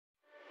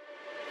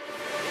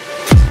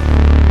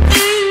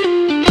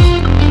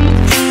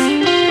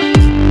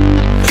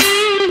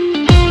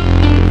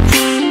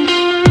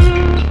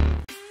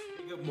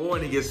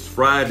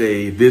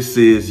Friday. This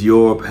is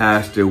your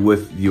pastor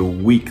with your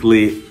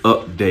weekly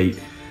update.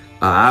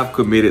 I've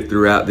committed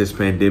throughout this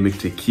pandemic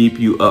to keep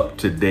you up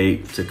to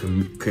date, to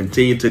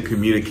continue to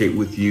communicate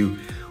with you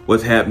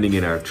what's happening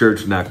in our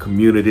church and our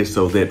community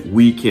so that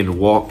we can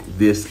walk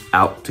this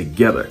out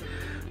together.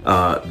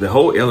 The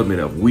whole element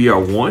of we are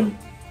one,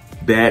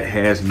 that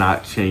has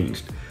not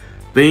changed.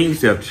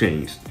 Things have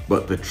changed,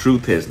 but the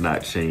truth has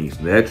not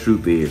changed. That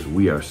truth is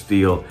we are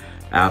still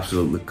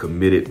absolutely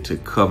committed to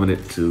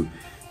covenant, to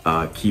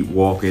keep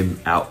walking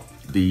out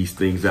these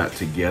things out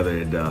together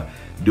and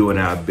doing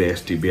our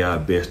best to be our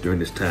best during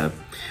this time.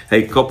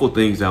 Hey, couple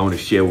things I want to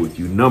share with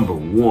you. Number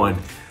one,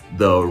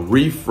 the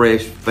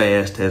Refresh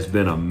Fast has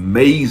been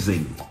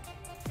amazing.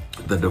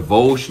 The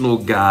devotional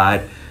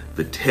guide,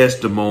 the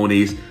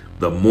testimonies,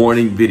 the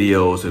morning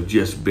videos have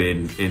just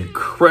been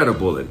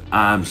incredible. And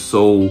I'm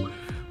so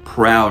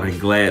proud and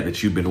glad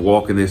that you've been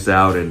walking this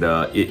out. And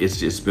it's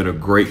just been a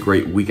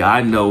great week.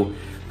 I know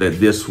that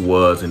this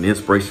was an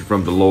inspiration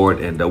from the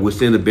Lord, and we're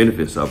seeing the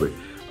benefits of it.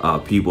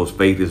 People's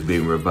faith is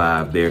being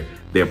revived.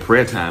 Their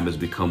prayer time has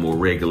become more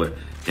regular.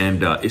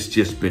 And it's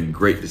just been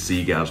great to see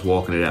you guys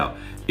walking it out.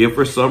 If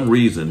for some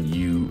reason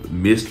you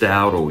missed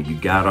out or you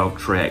got off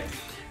track,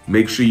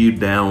 make sure you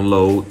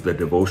download the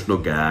devotional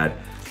guide,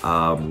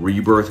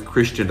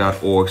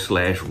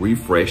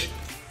 rebirthchristian.org/refresh.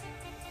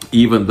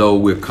 Even though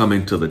we're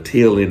coming to the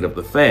tail end of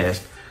the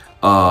fast,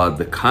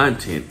 the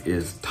content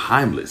is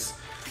timeless.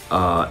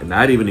 And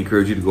I'd even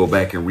encourage you to go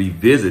back and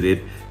revisit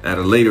it at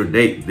a later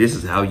date. This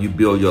is how you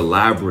build your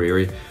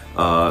library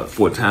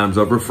for times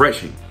of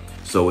refreshing.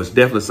 So it's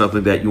definitely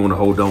something that you want to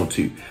hold on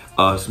to.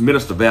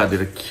 Minister Val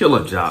did a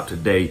killer job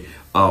today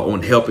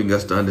on helping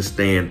us to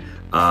understand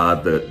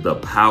the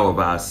power of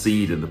our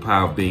seed and the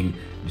power of being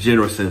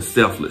generous and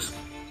selfless.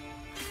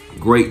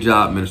 Great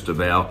job, Minister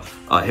Val,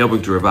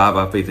 helping to revive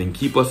our faith and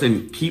keep us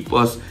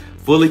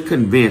fully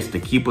convinced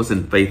and keep us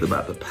in faith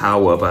about the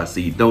power of our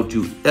seed. Don't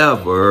you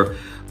ever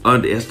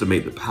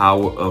underestimate the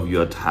power of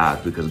your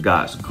tithe, because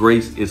God's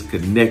grace is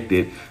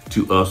connected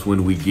to us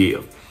when we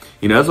give.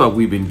 You know, that's why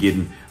we've been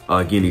getting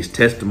these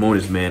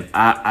testimonies, man.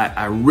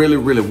 I really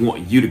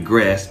want you to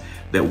grasp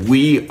that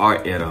we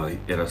are at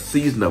a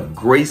season of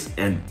grace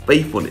and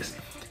faithfulness.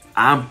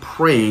 I'm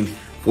praying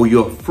for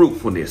your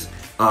fruitfulness.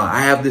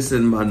 I have this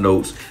in my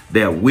notes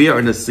that we are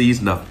in a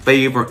season of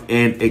favor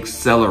and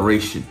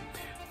acceleration.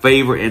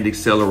 Favor and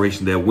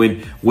acceleration, that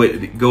when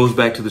it goes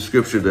back to the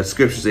scripture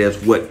says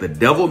what the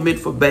devil meant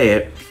for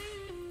bad,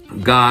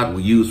 God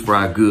will use for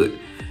our good.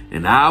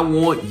 And I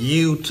want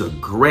you to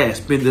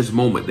grasp in this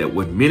moment that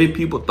what many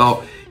people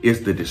thought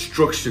is the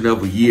destruction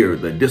of a year,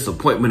 the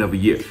disappointment of a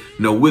year.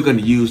 No, we're going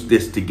to use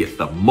this to get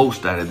the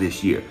most out of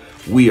this year.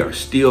 We are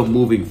still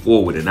moving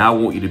forward. And I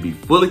want you to be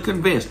fully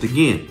convinced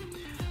again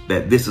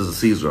that this is a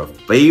season of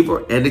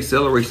favor and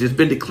acceleration. It's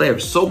been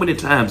declared so many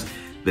times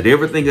that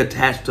everything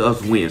attached to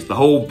us wins. The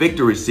whole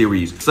Victory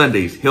Series,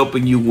 Sundays,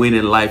 helping you win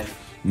in life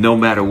no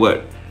matter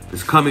what.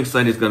 This coming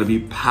Sunday is going to be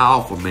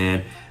powerful,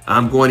 man.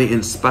 I'm going to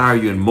inspire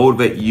you and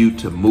motivate you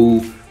to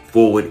move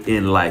forward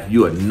in life.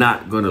 You are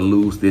not going to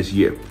lose this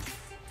year.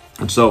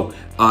 And so,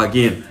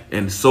 again,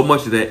 and so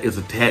much of that is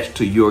attached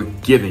to your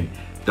giving.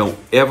 Don't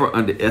ever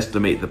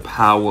underestimate the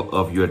power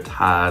of your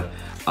tithe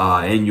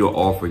and your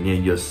offering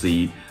and your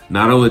seed.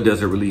 Not only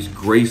does it release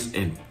grace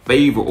and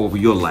favor over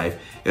your life,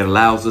 it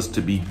allows us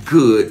to be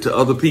good to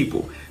other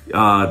people.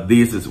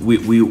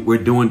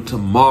 We're doing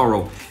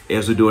tomorrow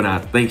as we're doing our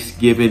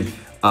Thanksgiving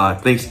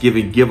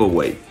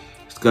giveaway.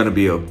 It's going to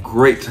be a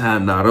great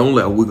time. Not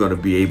only are we going to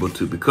be able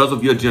to, because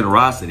of your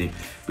generosity,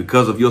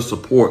 because of your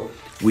support,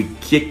 we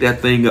kick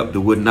that thing up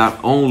to we're not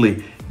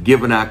only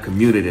giving our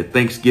community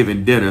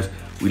Thanksgiving dinners,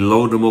 we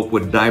load them up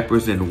with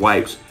diapers and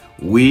wipes.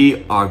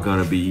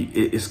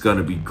 It's going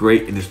to be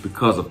great. And it's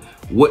because of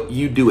what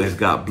you do. As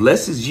God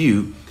blesses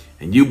you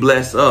and you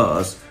bless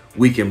us,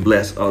 we can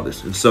bless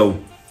others. And so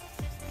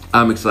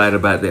I'm excited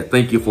about that.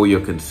 Thank you for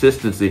your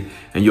consistency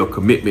and your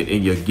commitment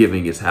in your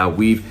giving. Is how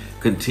we've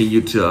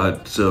continued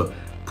to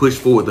push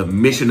forward the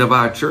mission of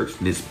our church.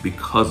 And it's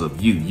because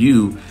of you.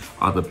 You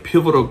are the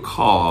pivotal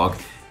cog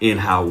in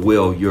how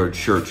well your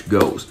church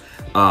goes.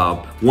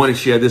 Want to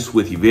share this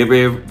with you.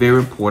 Very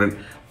important.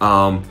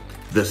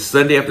 The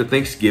Sunday after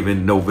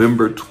Thanksgiving,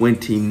 November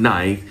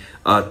 29th,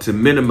 to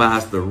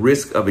minimize the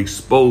risk of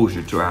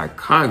exposure to our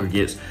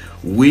congregants,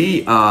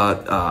 we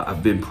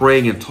have been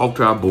praying and talked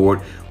to our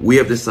board. We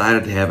have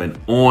decided to have an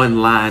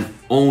online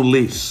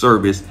only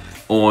service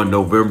on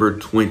November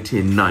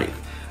 29th.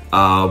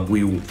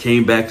 We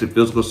came back to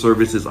physical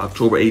services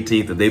October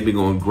 18th, and they've been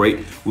going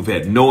great. We've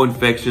had no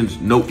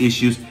infections, no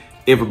issues.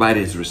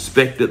 Everybody has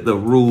respected the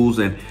rules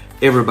and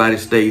everybody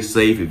stays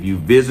safe. If you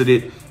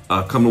visited,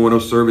 come to one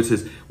of those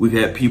services, we've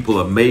had people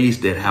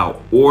amazed at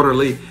how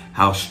orderly,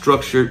 how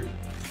structured,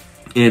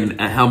 and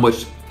how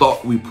much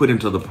thought we put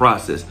into the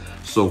process.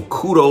 So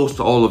kudos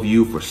to all of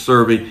you for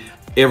serving.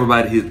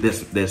 Everybody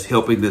that's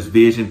helping this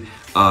vision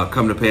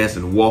come to pass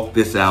and walk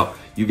this out.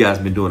 You guys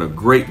have been doing a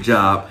great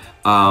job.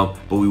 But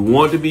we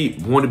want to be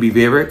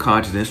very, very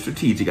conscious and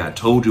strategic. I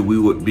told you we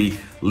would be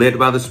led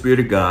by the Spirit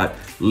of God,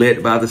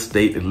 led by the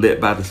state, and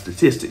led by the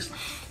statistics.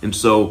 And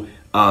so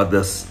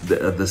the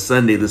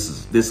Sunday, this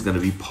is going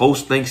to be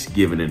post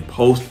Thanksgiving and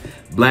post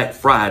Black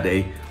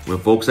Friday, when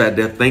folks out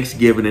there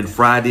Thanksgiving and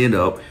Friday and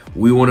up.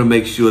 We want to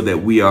make sure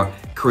that we are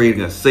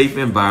creating a safe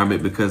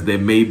environment, because there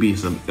may be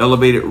some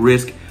elevated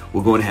risk.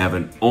 We're going to have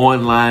an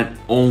online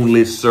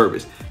only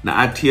service. Now,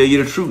 I tell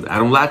you the truth. I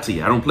don't lie to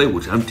you. I don't play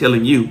with you. I'm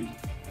telling you,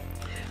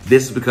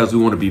 this is because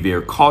we want to be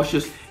very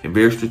cautious and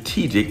very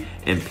strategic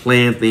and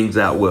plan things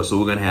out well. So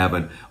we're going to have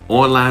an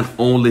online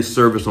only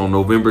service on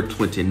November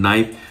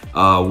 29th.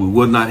 We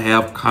will not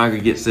have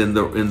congregants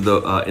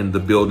in the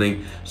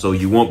building, so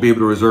you won't be able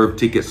to reserve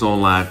tickets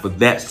online for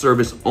that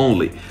service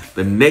only.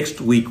 The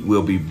next week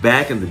we'll be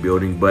back in the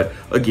building, but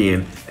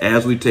again,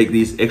 as we take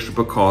these extra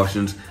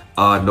precautions,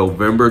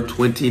 November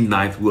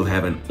 29th we'll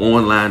have an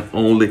online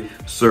only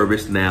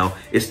service. Now,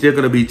 it's still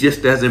going to be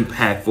just as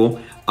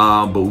impactful,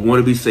 but we want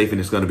to be safe,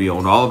 and it's going to be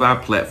on all of our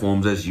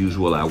platforms as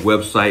usual, our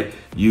website,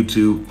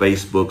 YouTube,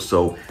 Facebook.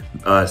 So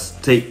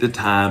take the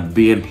time,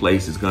 be in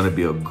place. It's going to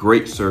be a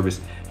great service,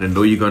 and I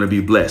know you're going to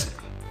be blessed.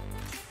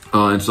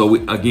 And so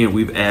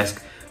we've asked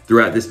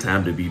throughout this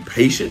time to be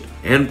patient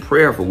and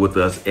prayerful with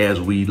us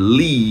as we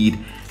lead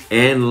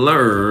and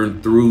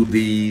learn through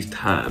these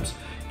times.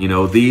 You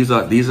know, these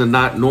are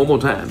not normal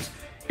times.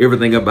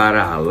 Everything about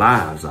our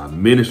lives, our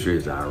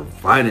ministries, our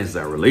finances,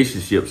 our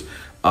relationships,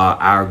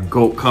 our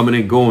coming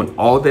and going,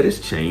 all that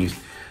has changed.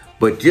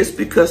 But just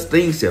because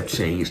things have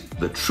changed,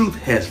 the truth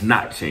has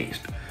not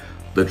changed.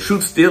 The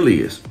truth still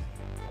is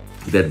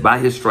that by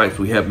his stripes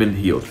we have been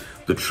healed.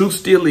 The truth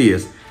still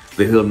is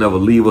that he'll never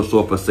leave us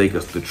or forsake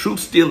us. The truth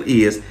still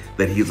is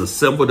that he's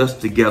assembled us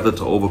together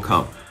to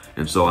overcome.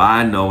 And so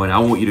I know, and I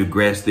want you to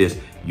grasp this,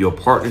 your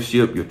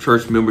partnership, your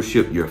church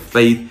membership, your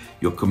faith,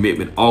 your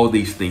commitment, all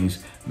these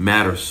things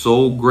matter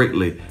so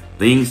greatly.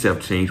 Things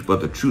have changed,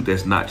 but the truth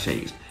has not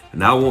changed.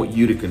 And I want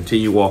you to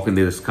continue walking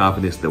in this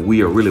confidence that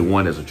we are really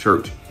one as a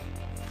church.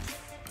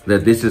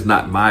 That this is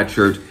not my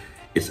church,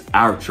 it's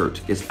our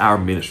church, it's our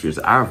ministry, it's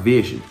our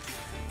vision.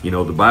 You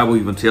know, the Bible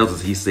even tells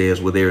us, he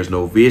says, where there is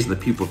no vision, the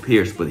people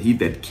perish, but he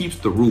that keeps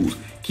the rules,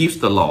 keeps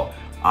the law,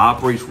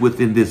 operates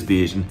within this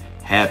vision,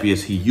 happy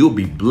is he. You'll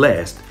be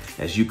blessed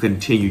as you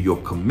continue your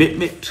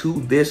commitment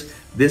to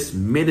this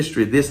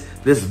ministry, this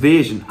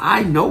vision.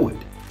 I know it,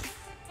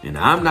 and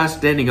I'm not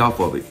standing off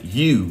of it.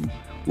 You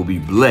will be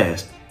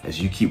blessed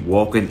as you keep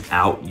walking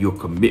out your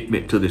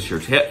commitment to the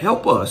church.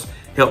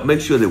 Help make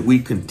sure that we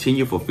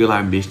continue to fulfill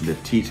our mission to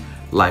teach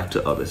life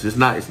to others. It's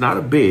not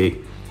a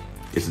big,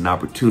 it's an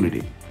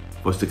opportunity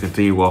for us to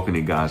continue walking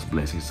in God's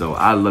blessings. So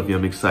I love you.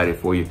 I'm excited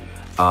for you.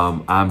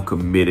 I'm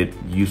committed.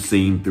 You've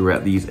seen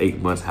throughout these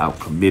 8 months how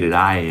committed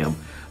I am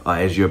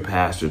as your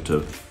pastor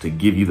to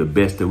give you the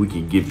best that we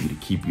can give you to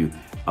keep you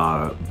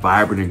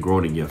vibrant and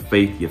growing in your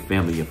faith, your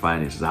family, your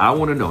finances. I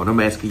want to know, and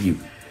I'm asking you,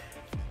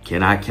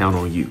 can I count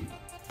on you?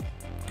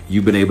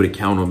 You've been able to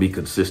count on me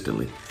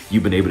consistently.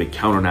 You've been able to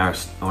count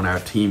on our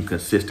team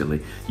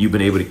consistently. You've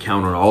been able to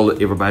count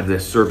on everybody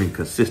that's serving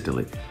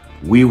consistently.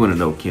 We want to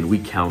know, can we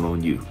count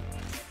on you?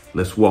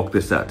 Let's walk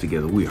this out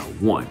together. We are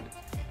one.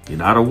 You're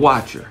not a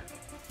watcher.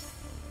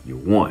 You're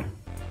one.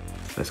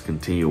 Let's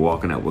continue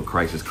walking out what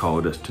Christ has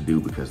called us to do,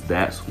 because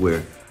that's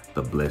where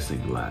the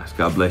blessing lies.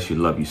 God bless you.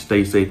 Love you.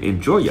 Stay safe.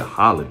 Enjoy your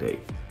holiday.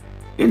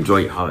 Enjoy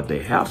your holiday.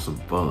 Have some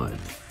fun,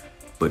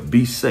 but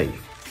be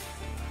safe.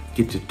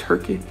 Get your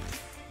turkey,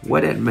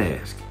 wear that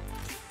mask,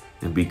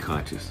 and be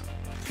conscious.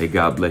 Hey,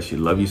 God bless you.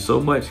 Love you so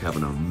much. Have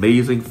an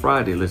amazing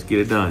Friday. Let's get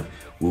it done.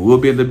 We will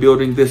be in the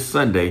building this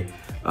Sunday.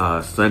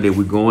 Sunday,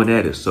 we're going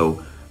at it.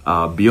 So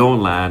be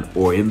online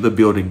or in the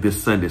building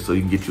this Sunday so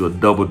you can get you a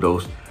double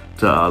dose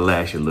to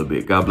last you a little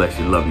bit. God bless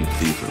you. Love you.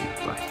 See you soon.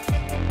 Bye.